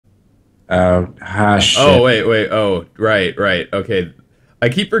Shit. Oh, wait. Oh, right. Okay. I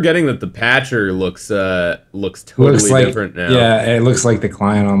keep forgetting that the patcher looks Looks totally like, different now. yeah, it looks like the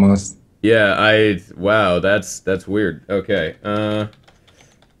client almost. Yeah, wow, that's weird. Okay.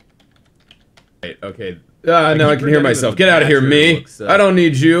 Right, okay. Now I can hear myself. Get out of here, me. I don't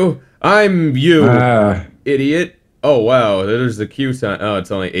need you. I'm you, Uh, idiot. Oh, wow, there's the queue time. Oh,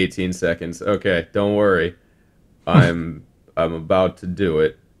 it's only 18 seconds. Okay, don't worry. I'm about to do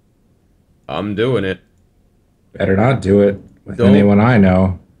it. I'm doing it. better not do it with Don't. anyone I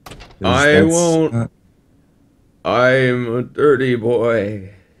know. 'Cause I that's, won't. I'm a dirty boy.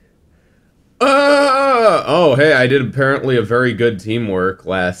 Oh, hey, I did apparently a very good teamwork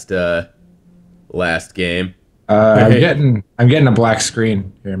last game. Hey. I'm getting a black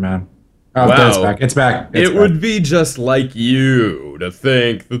screen here, man. Oh, Wow. it's back. It's back. It's It back. would be just like you to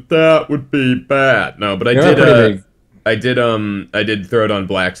think that that would be bad. No, but You're pretty big. I did throw it on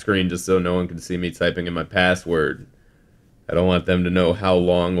black screen just so no one could see me typing in my password. I don't want them to know how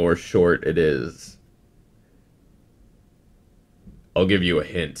long or short it is. I'll give you a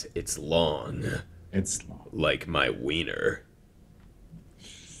hint. It's long. It's long. Like my wiener.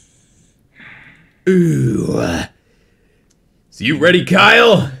 Ooh. So you ready,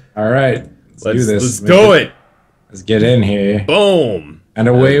 Kyle? All right. Let's do this. Let's do it. Let's get in here. Boom. And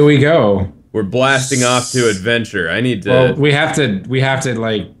away we go. We're blasting off to adventure. I need to. Well, we have to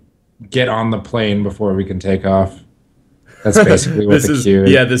like get on the plane before we can take off. That's basically what the queue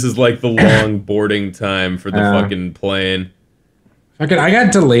is. Yeah, this is like the long boarding time for the fucking plane. Fucking, I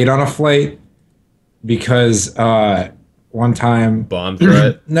got delayed on a flight because one time Bomb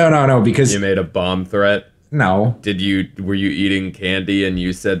threat? No, because You made a bomb threat? no. Were you eating candy and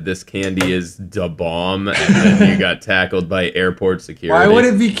you said this candy is da bomb and then you got tackled by airport security? Why would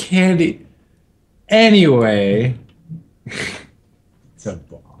it be candy? Anyway. It's a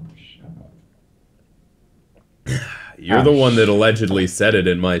bomb. Shut up. You're the one that allegedly said it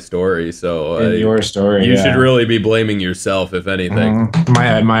in my story, so In your story, you yeah. should really be blaming yourself, if anything.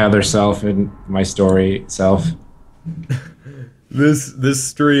 My other self and my story self. This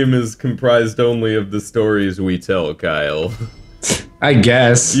stream is comprised only of the stories we tell, Kyle. I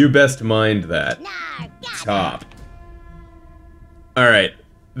guess. You best mind that. Top. Alright.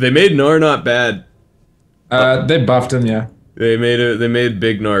 They made Nar not bad. They buffed him, yeah. They made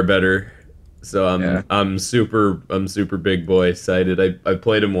Big Nar better. So I'm super big boy excited. I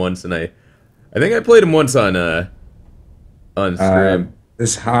played him once and I think I played him once on stream.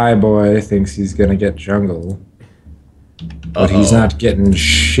 This high boy thinks he's gonna get jungle. But he's not getting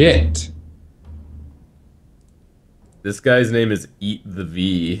shit. This guy's name is Eat the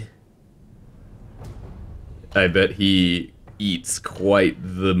V. I bet he eats quite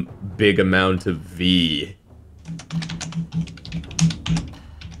the big amount of V.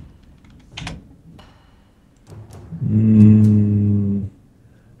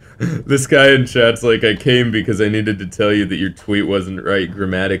 This guy in chat's like, I came because I needed to tell you that your tweet wasn't right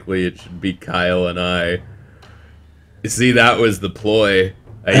grammatically. It should be Kyle and I. You see, that was the ploy.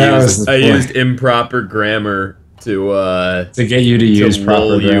 I used improper grammar to get you to use proper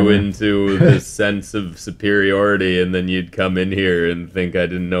lull you grammar. into the sense of superiority, and then you'd come in here and think I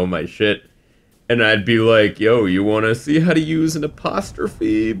didn't know my shit. And I'd be like, yo, you want to see how to use an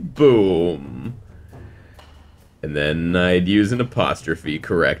apostrophe? Boom. And then I'd use an apostrophe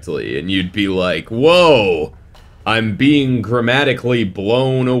correctly, and you'd be like, whoa, I'm being grammatically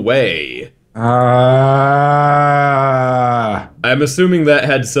blown away. I'm assuming that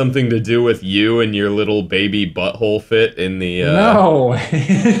had something to do with you and your little baby butthole fit in the, No.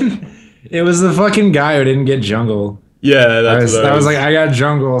 It was the fucking guy who didn't get jungle. Yeah, that's I was like, I got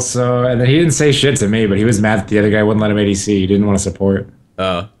jungle, so... And then he didn't say shit to me, but he was mad that the other guy wouldn't let him ADC. He didn't want to support.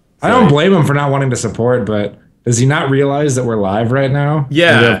 Oh. I don't blame him for not wanting to support, but... Does he not realize that we're live right now?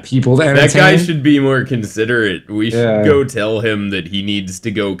 Yeah. And we have people to entertain? That guy should be more considerate. We should go tell him that he needs to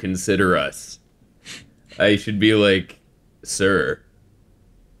go consider us. I should be like, sir,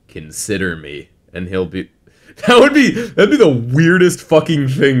 consider me. And he'll be... That'd be the weirdest fucking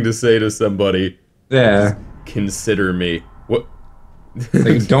thing to say to somebody. Yeah. Consider me. What?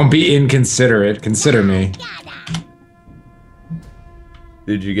 Like, don't be inconsiderate. Consider me.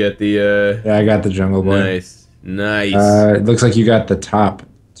 Did you get the, Yeah, I got the jungle boy. Nice. Nice. It looks like you got the top,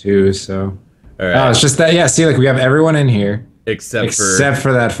 too, so... All right. Oh, it's just that, yeah, see, like, we have everyone in here. Except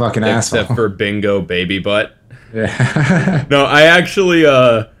for that fucking asshole. Except for Bingo Baby Butt. Yeah. No, I actually,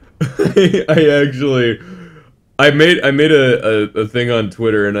 I made a thing on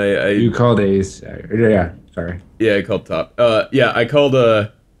Twitter, and I You called Ace. Yeah, sorry. Yeah, I called Top. Yeah, I called,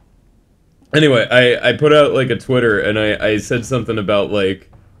 Anyway, I put out, like, a Twitter, and I said something about, like,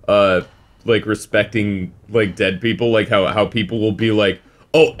 like respecting like dead people, like how people will be like,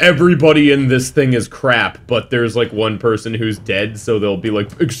 oh, everybody in this thing is crap, but there's like one person who's dead, so they'll be like,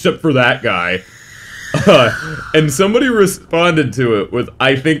 except for that guy. And somebody responded to it with,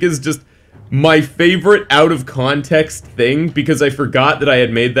 I think is just my favorite out of context thing, because I forgot that I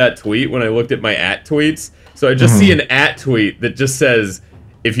had made that tweet when I looked at my @tweets. So I just see an @tweet that just says,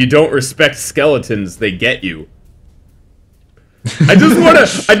 if you don't respect skeletons, they get you. I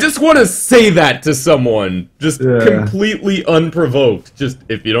just wanna say that to someone, just completely unprovoked. Just,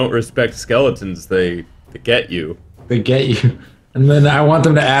 if you don't respect skeletons, they get you. They get you. And then I want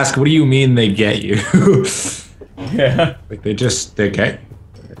them to ask, what do you mean they get you? Yeah. Like they get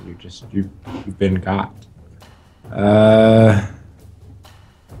you. You've been got. Yeah.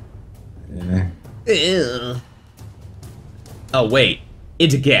 Ew. Oh wait,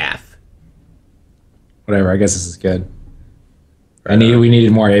 it's a gaff. Whatever, I guess this is good. We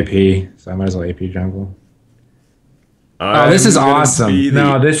needed more AP, so I might as well AP jungle. Oh, this is awesome.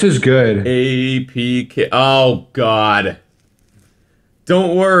 No, this is good. AP oh god.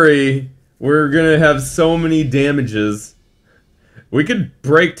 Don't worry, we're gonna have so many damages. We could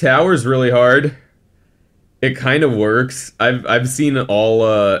break towers really hard. It kind of works. I've seen all.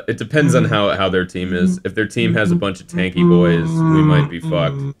 It depends on how their team is. If their team has a bunch of tanky boys, we might be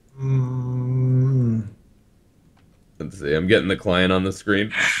fucked. Let's see. I'm getting the client on the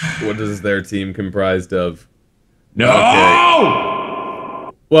screen. What is their team comprised of? No.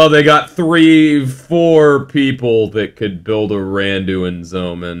 Okay. Well, they got 3-4 people that could build a Randuin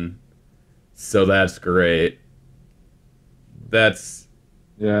Zoman, so that's great.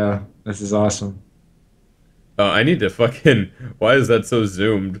 Yeah, this is awesome. I need to fucking... Why is that so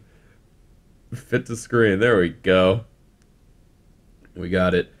zoomed? Fit to screen. There we go. We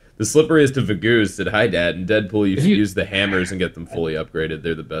got it. The slipperiest of Vagoos said, hi, Dad. And Deadpool, you should use the hammers and get them fully upgraded.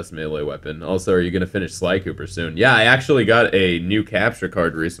 They're the best melee weapon. Also, are you going to finish Sly Cooper soon? Yeah, I actually got a new capture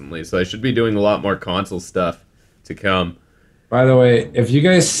card recently, so I should be doing a lot more console stuff to come. By the way, if you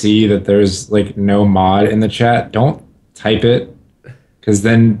guys see that there's, like, no mod in the chat, don't type it, because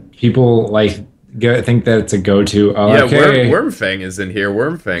then people, like... think that it's a go-to. Oh, yeah, okay. Wormfang is in here.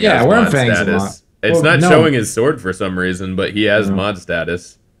 Wormfang has Wormfang's mod status. It's not showing his sword for some reason, but he has mod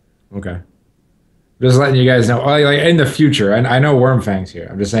status. Okay. Just letting you guys know. Like in the future, I know Wormfang's here.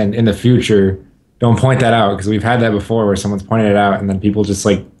 I'm just saying in the future, don't point that out, because we've had that before where someone's pointed it out and then people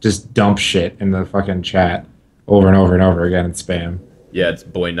just dump shit in the fucking chat over and over and over again and spam. Yeah, it's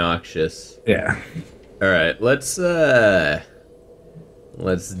boy-noxious. Yeah. All right, let's Dorans.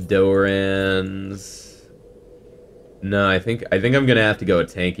 No, I think I'm gonna have to go a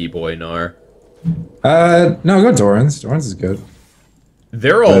tanky boy Nar. No, go Dorans. Dorans is good.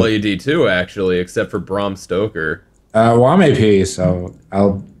 They're all AD too, actually, except for Bram Stoker. Well, I'm AP, so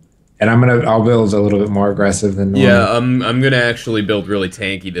I'll build a little bit more aggressive than normal. Yeah, I'm gonna actually build really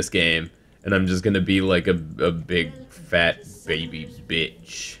tanky this game, and I'm just gonna be like a big fat baby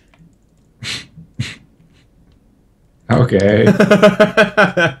bitch. Okay.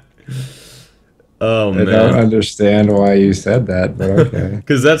 Oh man. I don't understand why you said that, but okay.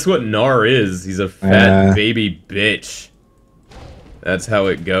 Because that's what Nar is. He's a fat baby bitch. That's how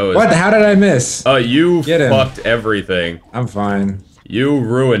it goes. What? How did I miss? Oh, you fucked everything. I'm fine. You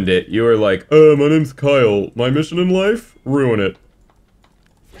ruined it. You were like, my name's Kyle. My mission in life? Ruin it.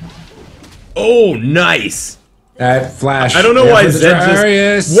 Oh, nice! That flash. I don't know why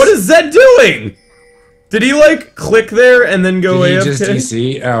Zed just... What is Zed doing? Did he, like, click there and then go AFK? Did he just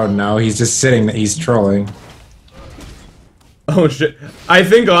DC? Oh, no. He's just sitting there. He's trolling. Oh, shit. I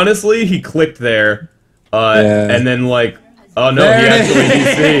think, honestly, he clicked there. And then, like... Oh, no, he actually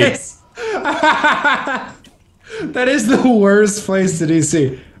DC'd. That is the worst place to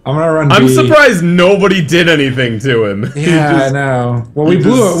DC. I'm gonna run B. I'm surprised nobody did anything to him. Yeah, I know. Well, we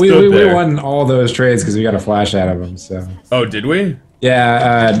blew it. We won all those trades because we got a flash out of him, so... Oh, did we?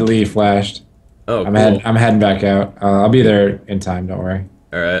 Yeah, Lee flashed. Oh, I'm cool. I'm heading back out. I'll be there in time, don't worry.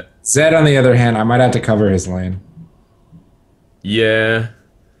 Alright. Zed, on the other hand, I might have to cover his lane. Yeah.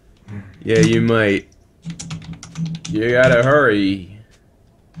 Yeah, you might. You gotta hurry.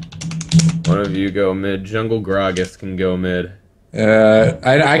 One of you go mid. Jungle Gragas can go mid.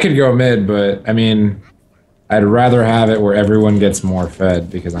 I could go mid, but, I mean, I'd rather have it where everyone gets more fed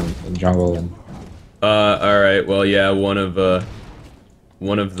because I'm in jungle and... alright, well, yeah, one of the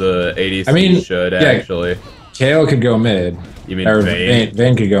ADCs should, actually. Kale could go mid. You mean Vayne?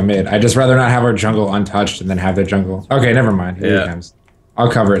 Vayne could go mid. I'd just rather not have our jungle untouched and then have their jungle... Okay, never mind. Here he comes.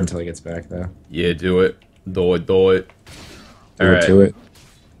 I'll cover it until he gets back, though. Yeah, do it. Do it, do it. Alright. Do it.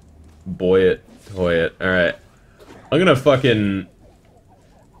 Boy it. Toy it. Alright. I'm gonna fucking...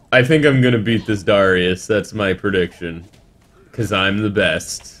 I think I'm gonna beat this Darius. That's my prediction. Because I'm the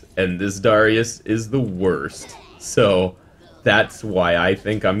best. And this Darius is the worst. So, that's why I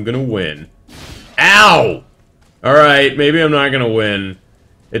think I'm gonna win. Ow! Alright, maybe I'm not gonna win.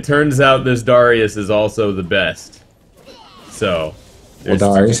 It turns out this Darius is also the best. So... Well,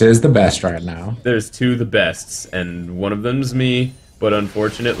 Darius is the best right now. There's two the bests, and one of them's me, but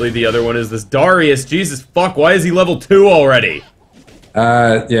unfortunately the other one is this Darius. Jesus fuck, why is he level 2 already?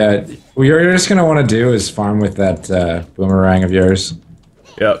 Yeah, what you're just gonna want to do is farm with that boomerang of yours.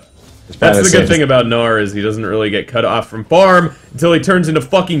 Yep. That's the good thing about Gnar, is he doesn't really get cut off from farm until he turns into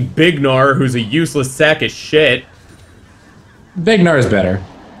fucking Big Gnar, who's a useless sack of shit. Big Gnar is better.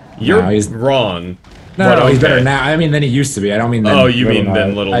 You're wrong. No, he's better now. I mean, than he used to be. I don't mean. Oh, you mean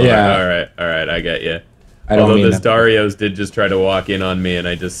than Little Gnar? Yeah. All right, I get you. Although this Darius did just try to walk in on me, and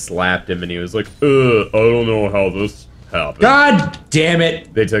I just slapped him, and he was like, I don't know how this happened. God damn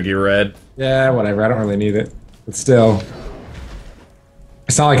it! They took your red? Yeah, whatever. I don't really need it. But still.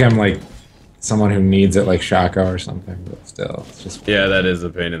 It's not like I'm, like, someone who needs it like Shako or something, but still. It's just... Yeah, that is a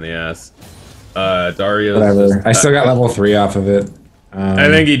pain in the ass. Darius... Whatever. I still got level 3 off of it. I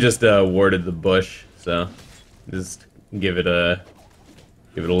think he just warded the bush, so... Just give it a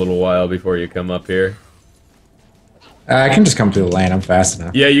little while before you come up here. I can just come through the lane. I'm fast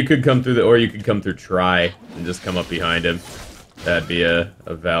enough. Yeah, you could come through or you could come through Try and just come up behind him. That'd be a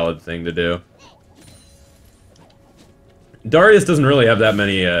valid thing to do. Darius doesn't really have that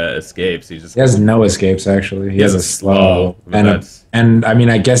many escapes. He has no escapes, actually. He has a slow. And I mean,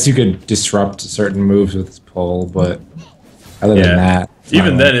 I guess you could disrupt certain moves with his pull, but other than that...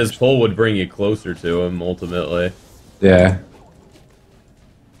 Even then, his pull would bring you closer to him, ultimately. Yeah.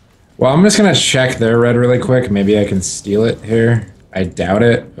 Well, I'm just gonna check their red really quick. Maybe I can steal it here. I doubt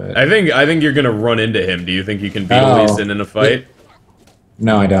it, but... I think you're gonna run into him. Do you think you can beat Elise in a fight?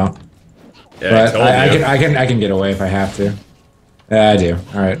 No, I don't. Yeah, but I can get away if I have to. Yeah, I do.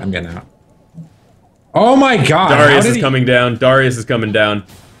 All right, I'm getting out. Oh my God! Darius is coming down. Darius is coming down.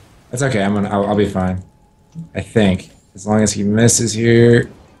 That's okay. I'll be fine. I think, as long as he misses here.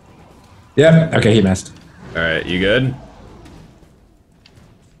 Yep. Okay, he missed. All right, you good?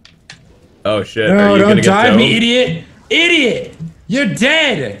 Oh shit! No, are you don't gonna dive get me, idiot! Idiot! You're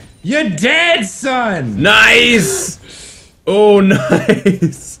dead! You're dead, son! Nice! Oh,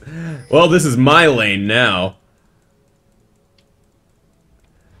 nice! Well, this is my lane now.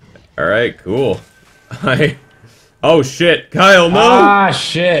 Alright, cool. Oh shit, Kyle, no! Ah,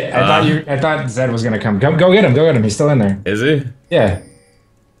 shit! I thought Zed was gonna come. Go get him, go get him, he's still in there. Is he? Yeah.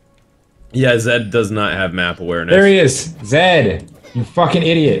 Yeah, Zed does not have map awareness. There he is! Zed! You fucking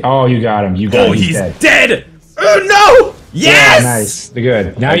idiot. Oh, you got him. You got him. He's dead! Oh, no! Yes! Yeah, nice.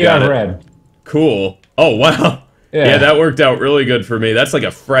 Good. Now you have red. Cool. Oh, wow. Yeah, that worked out really good for me. That's like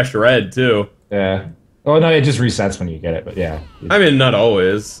a fresh red, too. Yeah. Oh, no, it just resets when you get it, but yeah. I mean, not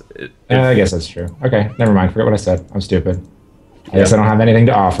always. I guess that's true. Okay, never mind. Forget what I said. I'm stupid. I guess I don't have anything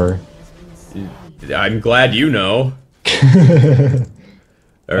to offer. I'm glad you know.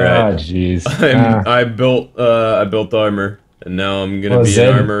 All right. Oh, jeez. I built armor, and now I'm gonna be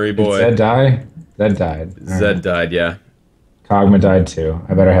an armory boy. Did Zed die? Zed died. Zed died, yeah. Kog'Maw died too.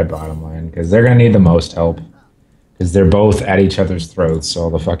 I better head bottom lane because they're gonna need the most help because they're both at each other's throats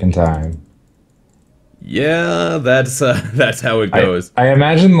all the fucking time. Yeah, that's how it goes. I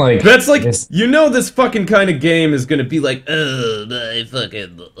imagine like that's like this fucking kind of game is gonna be like my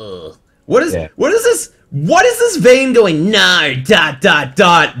fucking What is this? What is this Vayne going? Nah, ...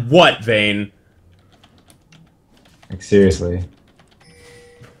 What Vayne? Like seriously.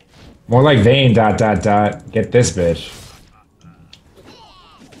 More like Vayne ... Get this bitch.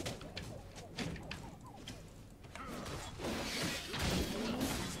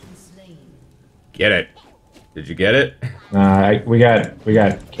 Get it. Did you get it? We got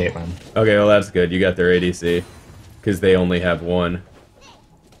Caitlyn. Okay, well that's good. You got their ADC. Because they only have one.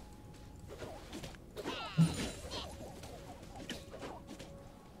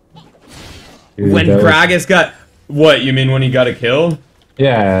 Dude, when Gragas got... What, you mean when he got a kill?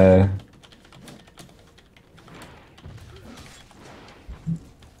 Yeah.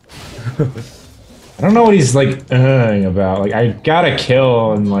 I don't know what he's like about. Like I got a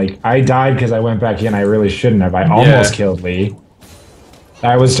kill and like I died because I went back in. I really shouldn't have. I almost killed Lee.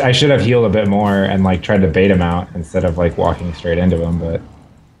 I should have healed a bit more and like tried to bait him out instead of like walking straight into him. But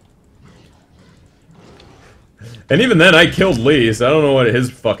and even then, I killed Lee, so I don't know what his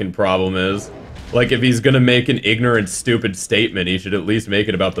fucking problem is. Like if he's gonna make an ignorant, stupid statement, he should at least make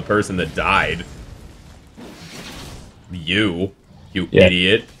it about the person that died. You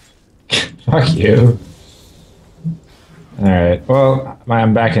idiot. Fuck you. All right. Well,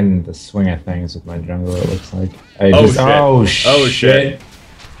 I'm back in the swing of things with my jungle. It looks like. I Oh just. shit! Oh Oh shit! shit! You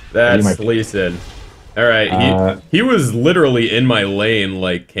That's might. Leeson. All right, he was literally in my lane,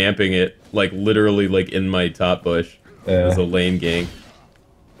 like camping it, like literally like in my top bush. It was a lane gank.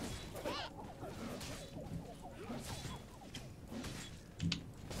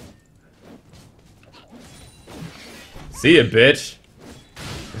 See ya, bitch.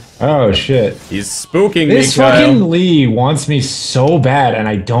 Oh shit! He's spooking me, This Kyle. fucking Lee wants me so bad, and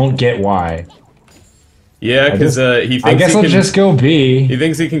I don't get why. Yeah, because he thinks I guess I'll just go B. He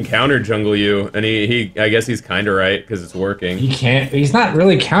thinks he can counter jungle you, and I guess he's kind of right because it's working. He can't. He's not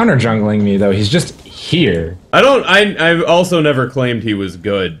really counter jungling me though. He's just here. I've also never claimed he was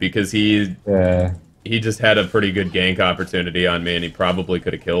good because he just had a pretty good gank opportunity on me, and he probably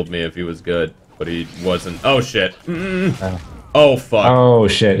could have killed me if he was good, but he wasn't. Oh shit. Oh fuck. Oh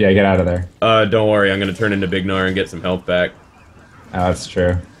shit. Yeah, get out of there. Don't worry. I'm gonna turn into Big Gnar and get some health back. Oh, that's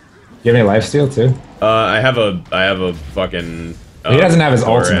true. You have any lifesteal too? I have a fucking. He doesn't have his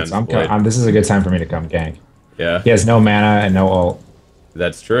ultimate, so this is a good time for me to come gank. Yeah. He has no mana and no ult.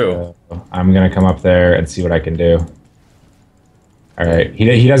 That's true. So I'm gonna come up there and see what I can do. All right.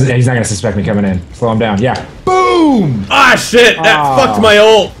 He doesn't. He's not gonna suspect me coming in. Slow him down. Yeah. Boom! Ah shit! That fucked my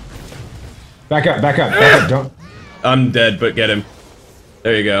ult. Back up! Back up! Back up! Don't. I'm dead, but get him.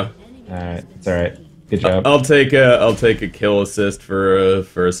 There you go. All right. It's all right. Good job. I'll take a kill assist for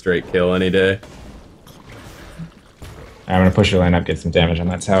a straight kill any day. I'm gonna push your lane up, get some damage on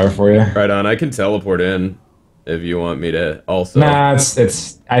that tower for you. Right on. I can teleport in if you want me to. Also, nah,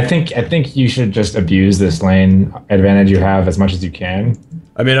 it's. I think you should just abuse this lane advantage you have as much as you can.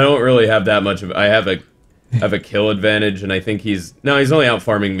 I mean, I don't really have that much of. I have a kill advantage, and I think he's only out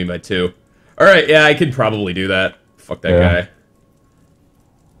farming me by 2. All right, yeah, I could probably do that. Fuck that guy.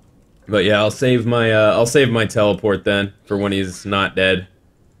 But yeah, I'll save my teleport then for when he's not dead.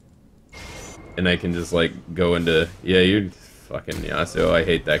 And I can just like go into you fucking Yasuo, I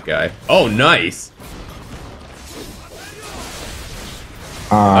hate that guy. Oh nice!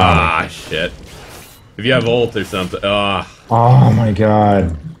 Shit. If you have ult or something. Oh my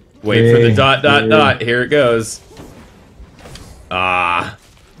god. Wait for the dot. Here it goes. And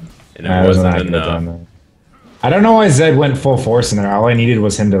it wasn't enough. I don't know why Zed went full force in there. All I needed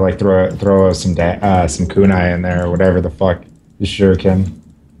was him to like throw some kunai in there or whatever the fuck. The shuriken.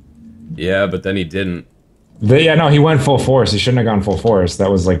 Yeah, but then he didn't. Yeah, no, he went full force. He shouldn't have gone full force. That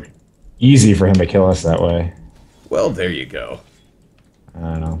was like easy for him to kill us that way. Well, there you go. I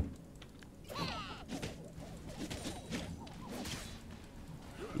don't know.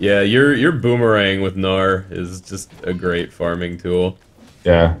 Yeah, your boomerang with Gnar is just a great farming tool.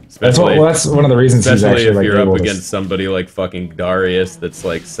 Yeah, that's one of the reasons he's actually if like you're up able against somebody like fucking Darius that's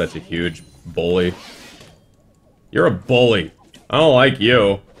like such a huge bully. You're a bully. I don't like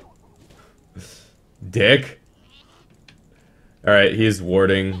you. Dick. Alright, he's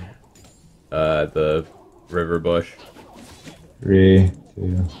warding the river bush. 3,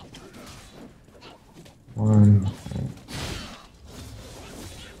 2, 1.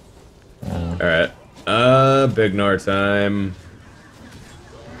 Alright. Big Gnar time.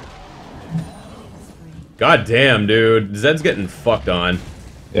 God damn, dude. Zed's getting fucked on.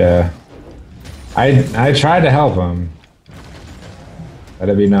 Yeah. I tried to help him. Let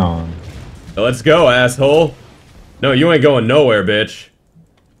it be known. Let's go, asshole. No, you ain't going nowhere, bitch.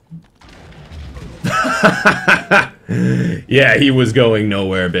 Yeah, he was going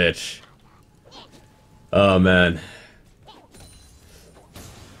nowhere, bitch. Oh, man.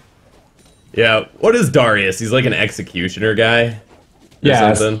 Yeah, what is Darius? He's like an executioner guy?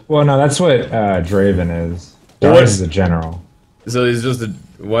 Yeah, well, no, that's what Draven is. Darius is a general. So he's just a...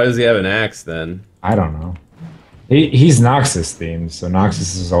 Why does he have an axe, then? I don't know. He's Noxus themed, so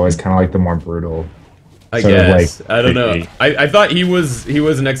Noxus is always kind of like the more brutal. I guess. Like, I don't know. I thought he was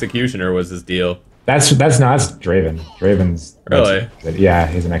an executioner was his deal. That's Draven. Draven's... Really? Yeah,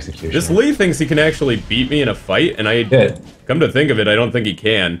 he's an executioner. This Lee thinks he can actually beat me in a fight, and come to think of it, I don't think he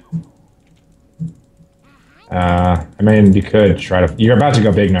can. I mean, you could try to... You're about to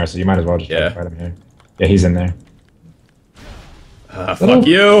go Big Gnar, so you might as well just try to fight him here. Yeah, he's in there. Fuck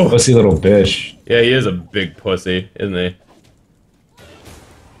you! Pussy little bitch. Yeah, he is a big pussy, isn't he?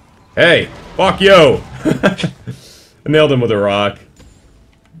 Hey! Fuck you! I nailed him with a rock.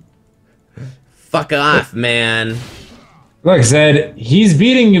 Fuck off, man. Look, Zed, he's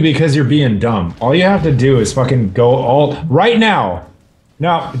beating you because you're being dumb. All you have to do is fucking go all... Right now!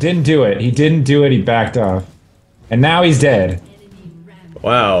 No, didn't do it. He didn't do it, he backed off. And now he's dead.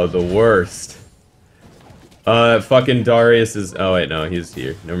 Wow, the worst. Fucking Darius is... Oh, wait, no, he's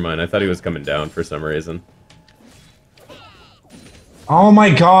here. Never mind, I thought he was coming down for some reason. Oh my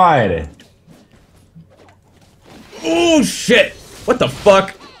god. Oh shit! What the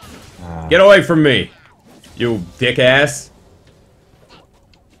fuck? Get away from me, you dick ass.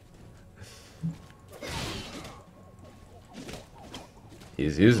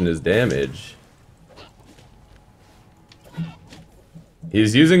 He's using his damage.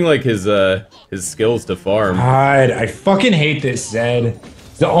 He's using like his skills to farm. God, I fucking hate this, Zed.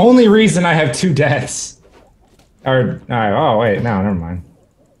 It's the only reason I have 2 deaths. Or, oh wait, no, never mind.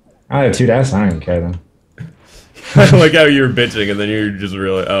 I have 2 deaths, I don't even care then. I like how you were bitching and then you just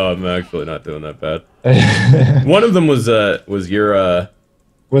really, oh, I'm actually not doing that bad. One of them was your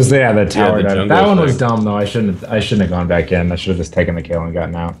was the tower the dive. That one thing. was dumb though. I shouldn't have gone back in. I should have just taken the kill and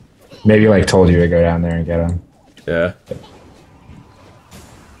gotten out. Maybe like told you to go down there and get him. Yeah.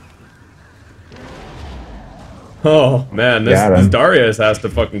 Oh man, this Darius has to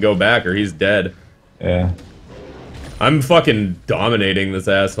fucking go back or he's dead. Yeah. I'm fucking dominating this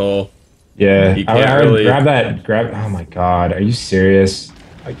asshole. Yeah. He can't really grab. Oh my god, are you serious?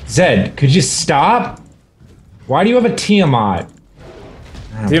 Zed, could you stop? Why do you have a Tiamat?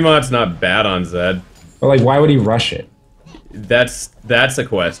 Tiamat's not bad on Zed. But like, why would he rush it? That's a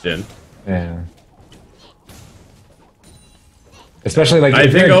question. Yeah. Especially like I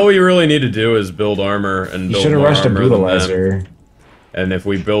think all we really need to do is build armor and build should have more rushed a armor than brutalizer. them. And if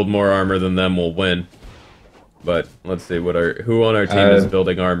we build more armor than them, we'll win. But let's see who on our team is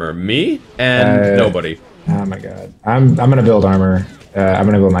building armor? Me and nobody. Oh my god. I'm gonna build armor. I'm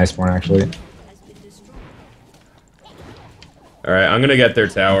gonna build Iceborne actually. All right, I'm gonna get their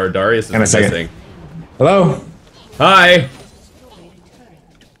tower. Darius is missing. Hello. Hi.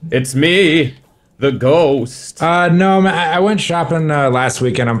 It's me, the ghost. No, man, I went shopping last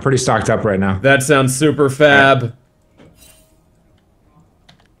weekend. I'm pretty stocked up right now. That sounds super fab.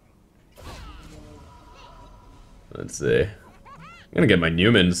 Let's see. I'm gonna get my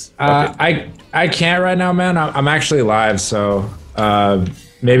Newmans. I can't right now, man. I'm actually live, so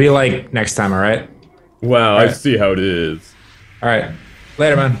maybe like next time. All right. Wow, I see how it is. All right.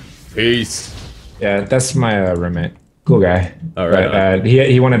 Later, man. Peace. Yeah, that's my roommate. Cool guy. All right. But,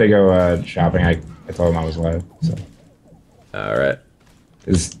 he wanted to go shopping. I told him I was live. So. All right.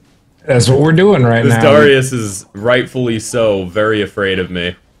 That's what we're doing right now. This Darius is rightfully so very afraid of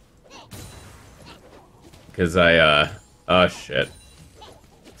me. Because oh shit.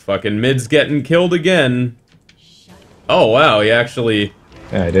 Fucking mid's getting killed again. Oh wow, he actually...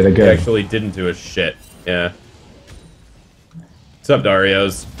 Yeah, I did it good. He actually didn't do a shit. Yeah. What's up,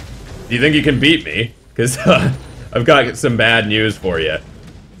 Darius? Do you think you can beat me? Because I've got some bad news for you.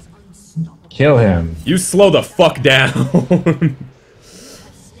 Kill him. You slow the fuck down.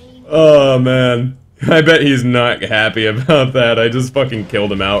 Oh, man. I bet he's not happy about that. I just fucking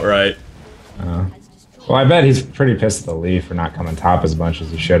killed him outright. Well, I bet he's pretty pissed at the Lee for not coming top as much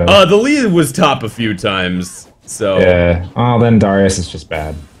as he should have. The Lee was top a few times, so... Yeah. Oh, then Darius is just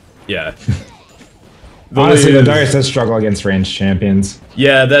bad. Yeah. Honestly, the Darius does struggle against ranged champions.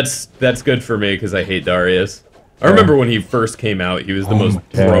 Yeah, that's good for me, because I hate Darius. I remember when he first came out, he was the most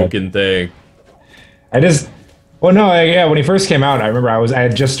broken thing. Well, no, yeah, when he first came out, I remember I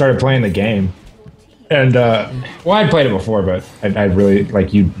had just started playing the game. And, well, I'd played it before, but I really,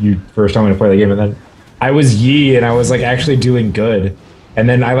 like, you first told me to play the game, and then I was Yi, and I was, like, actually doing good. And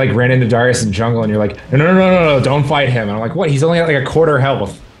then I, like, ran into Darius in jungle, and you're like, no, don't fight him. And I'm like, what? He's only at, like, a quarter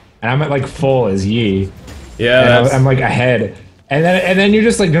health. And I'm at, like, full as Yi. Yeah, I'm, like, ahead. And then you're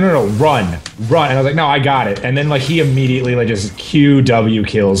just like, no, run. And I was like, no, I got it. And then, like, he immediately, like, just QW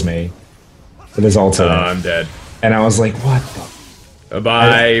kills me with his ultimate. Oh, I'm dead. And I was like, what the?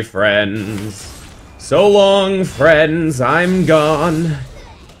 Bye, friends. So long, friends, I'm gone.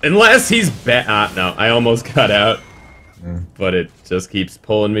 Unless he's back. No, I almost got out. But it just keeps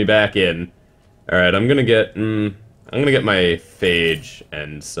pulling me back in. Alright, I'm gonna get my phage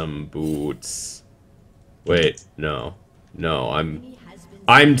and some boots. Wait, no. No,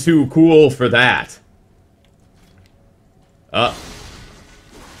 I'm too cool for that. How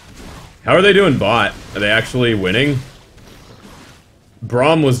are they doing bot? Are they actually winning?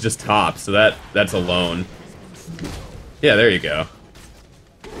 Braum was just top, so that's alone. Yeah, there you go.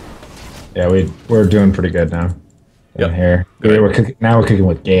 Yeah, we're doing pretty good now. Yep. Here. Now we're cooking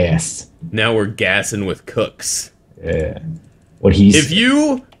with gas. Now we're gassing with cooks. Yeah. What he's... If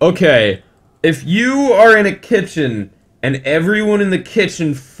you are in a kitchen and everyone in the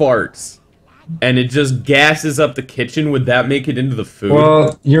kitchen farts and it just gasses up the kitchen, would that make it into the food?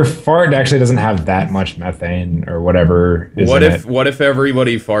 Well, your fart actually doesn't have that much methane or whatever is what in if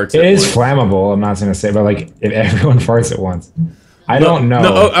everybody farts it at is once? flammable, I'm not going to say, but like if everyone farts at once. I don't know.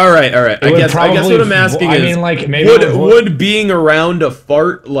 No, oh, all right. I guess what I'm asking is, like maybe would being around a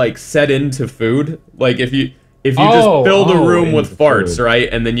fart like set into food? Like if you just filled a room with farts, food. right,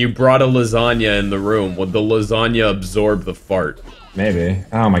 and then you brought a lasagna in the room, would the lasagna absorb the fart? Maybe.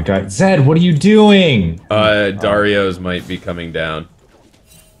 Oh my god, Zed, what are you doing? Dario's might be coming down.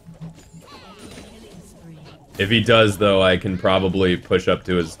 If he does, though, I can probably push up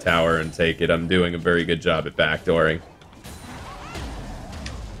to his tower and take it. I'm doing a very good job at backdooring.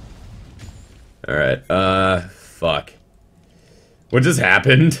 Alright, fuck. What just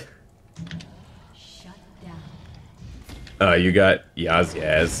happened? Oh, you got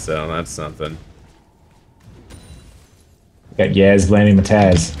Yaz, so that's something. Got Yaz landing the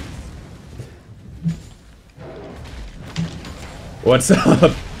Taz. What's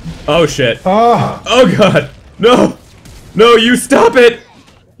up? Oh, shit. Oh! Oh, God! No! No, you stop it!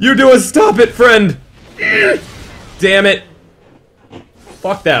 You do a stop it, friend! Damn it.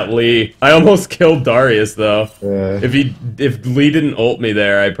 Fuck that Lee. I almost killed Darius, though. If Lee didn't ult me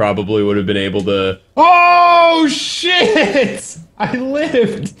there, I probably would have been able to... Oh, shit! I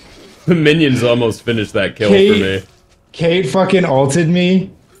lived! The minions almost finished that kill for me. Kate fucking ulted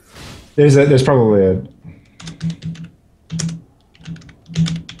me. There's probably a...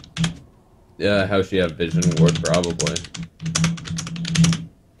 Yeah, how she have vision ward, probably.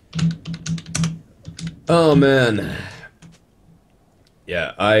 Oh, man.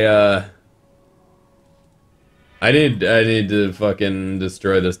 Yeah, I need to fucking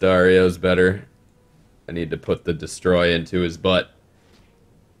destroy this Dario's better. I need to put the destroy into his butt.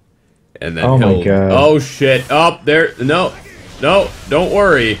 And then my god. Oh shit. Oh, there. No. No, don't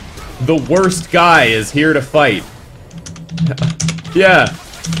worry. The worst guy is here to fight. Yeah.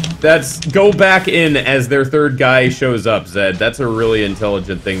 That's go back in as their third guy shows up, Zed. That's a really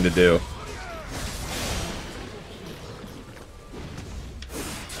intelligent thing to do.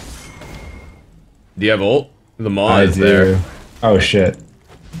 Do you have ult? The Maw is there. Oh shit.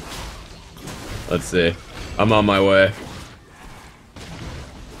 Let's see. I'm on my way.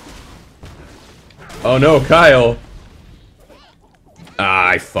 Oh no, Kyle! Ah,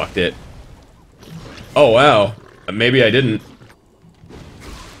 I fucked it. Oh wow. Maybe I didn't.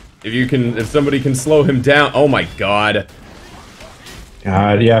 If somebody can slow him down. Oh my god.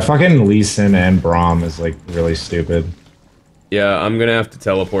 God, yeah, fucking Lee Sin and Braum is like really stupid. Yeah, I'm gonna have to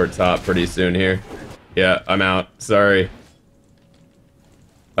teleport top pretty soon here. Yeah, I'm out. Sorry.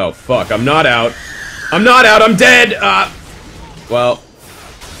 Oh fuck, I'm not out. I'm not out, I'm dead! Well.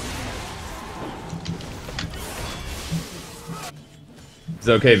 It's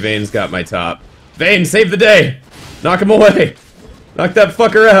okay, Vayne's got my top. Vayne, save the day! Knock him away! Knock that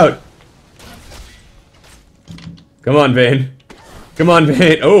fucker out! Come on, Vayne. Come on,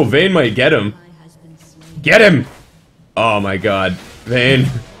 Vayne. Oh, Vayne might get him. Get him! Oh my god. Vayne.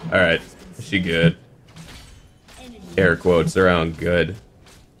 Alright. Is she good? Air quotes around good.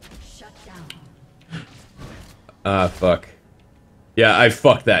 Ah, fuck. Yeah, I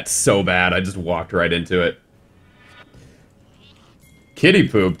fucked that so bad. I just walked right into it. Kitty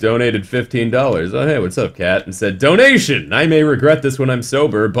Poop donated $15. Oh, hey, what's up, cat? And said, donation! I may regret this when I'm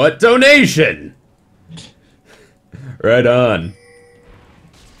sober, but donation! Right on.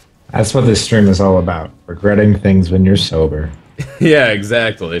 That's what this stream is all about. Regretting things when you're sober. Yeah,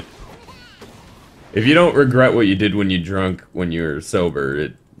 exactly. If you don't regret what you did when you drunk when you were sober,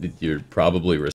 you're probably